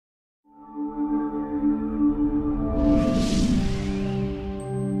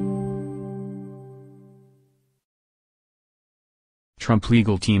Trump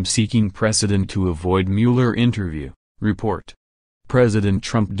legal team seeking precedent to avoid Mueller interview, report. President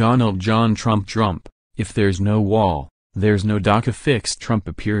TrumpDonald John TrumpTrump, if there's no wall, there's no DACA fix. Trump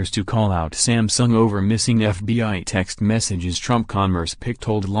appears to call out Samsung over missing FBI text messages. Trump Commerce Pick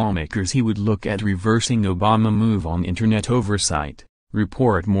told lawmakers he would look at reversing Obama move on internet oversight.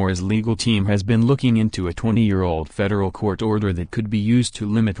 Report. Moore's legal team has been looking into a 20-year-old federal court order that could be used to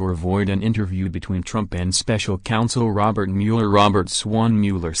limit or avoid an interview between Trump and special counsel Robert Mueller. Robert Swan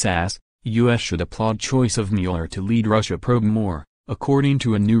Mueller says, U.S. should applaud choice of Mueller to lead Russia probe more, according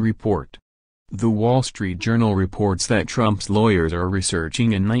to a new report. The Wall Street Journal reports that Trump's lawyers are researching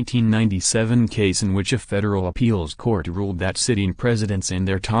a 1997 case in which a federal appeals court ruled that sitting presidents and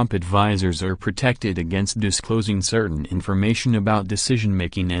their top advisors are protected against disclosing certain information about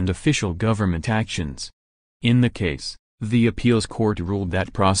decision-making and official government actions. In the case, the appeals court ruled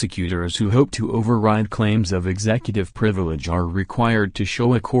that prosecutors who hope to override claims of executive privilege are required to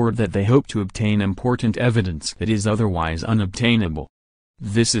show a court that they hope to obtain important evidence that is otherwise unobtainable.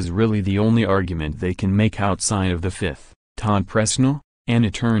 This is really the only argument they can make outside of the Fifth, Todd Presnell, an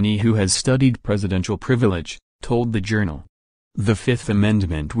attorney who has studied presidential privilege, told the Journal. The Fifth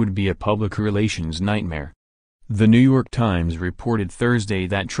Amendment would be a public relations nightmare. The New York Times reported Thursday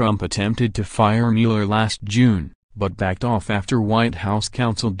that Trump attempted to fire Mueller last June, but backed off after White House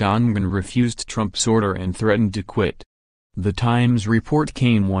counsel Don Gunn refused Trump's order and threatened to quit. The Times report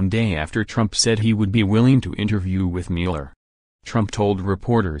came one day after Trump said he would be willing to interview with Mueller. Trump told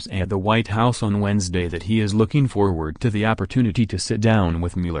reporters at the White House on Wednesday that he is looking forward to the opportunity to sit down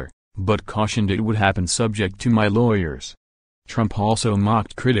with Mueller, but cautioned it would happen subject to my lawyers. Trump also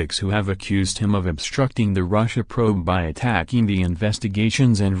mocked critics who have accused him of obstructing the Russia probe by attacking the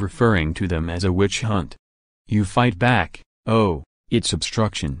investigations and referring to them as a witch hunt. You fight back, oh, it's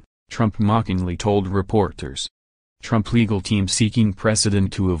obstruction, Trump mockingly told reporters. Trump legal team seeking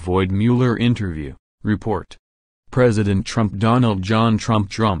precedent to avoid Mueller interview, report. President TrumpDonald John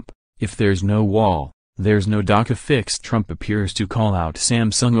TrumpTrump, if there's no wall, there's no DACA fix. Trump appears to call out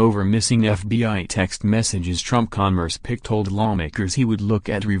Samsung over missing FBI text messages. Trump Commerce Pick told lawmakers he would look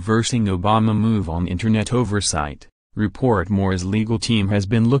at reversing Obama move on internet oversight. Report. Moore's legal team has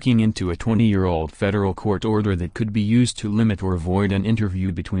been looking into a 20-year-old federal court order that could be used to limit or avoid an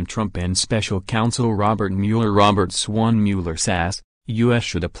interview between Trump and special counsel Robert Mueller. Robert Swan Mueller says, U.S.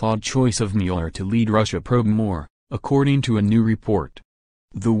 should applaud choice of Mueller to lead Russia probe more, according to a new report.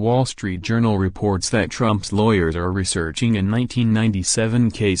 The Wall Street Journal reports that Trump's lawyers are researching a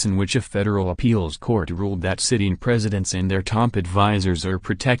 1997 case in which a federal appeals court ruled that sitting presidents and their top advisors are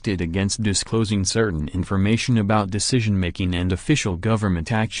protected against disclosing certain information about decision-making and official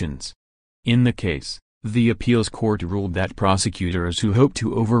government actions. In the case, the appeals court ruled that prosecutors who hope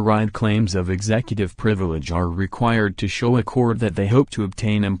to override claims of executive privilege are required to show a court that they hope to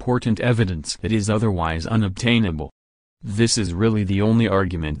obtain important evidence that is otherwise unobtainable. This is really the only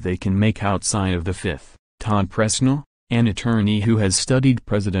argument they can make outside of the Fifth. Todd Presnell, an attorney who has studied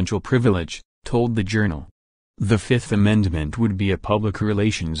presidential privilege, told the Journal. The Fifth Amendment would be a public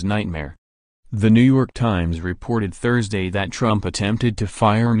relations nightmare. The New York Times reported Thursday that Trump attempted to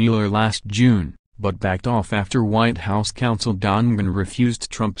fire Mueller last June, but backed off after White House counsel Don Gunn refused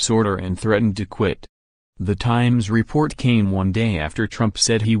Trump's order and threatened to quit. The Times report came one day after Trump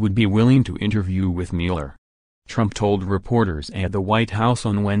said he would be willing to interview with Mueller. Trump told reporters at the White House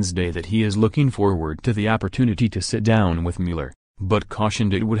on Wednesday that he is looking forward to the opportunity to sit down with Mueller, but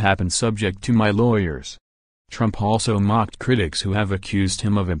cautioned it would happen subject to my lawyers. Trump also mocked critics who have accused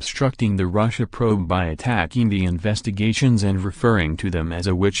him of obstructing the Russia probe by attacking the investigations and referring to them as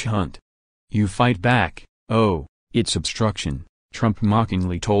a witch hunt. You fight back, oh, it's obstruction, Trump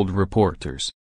mockingly told reporters.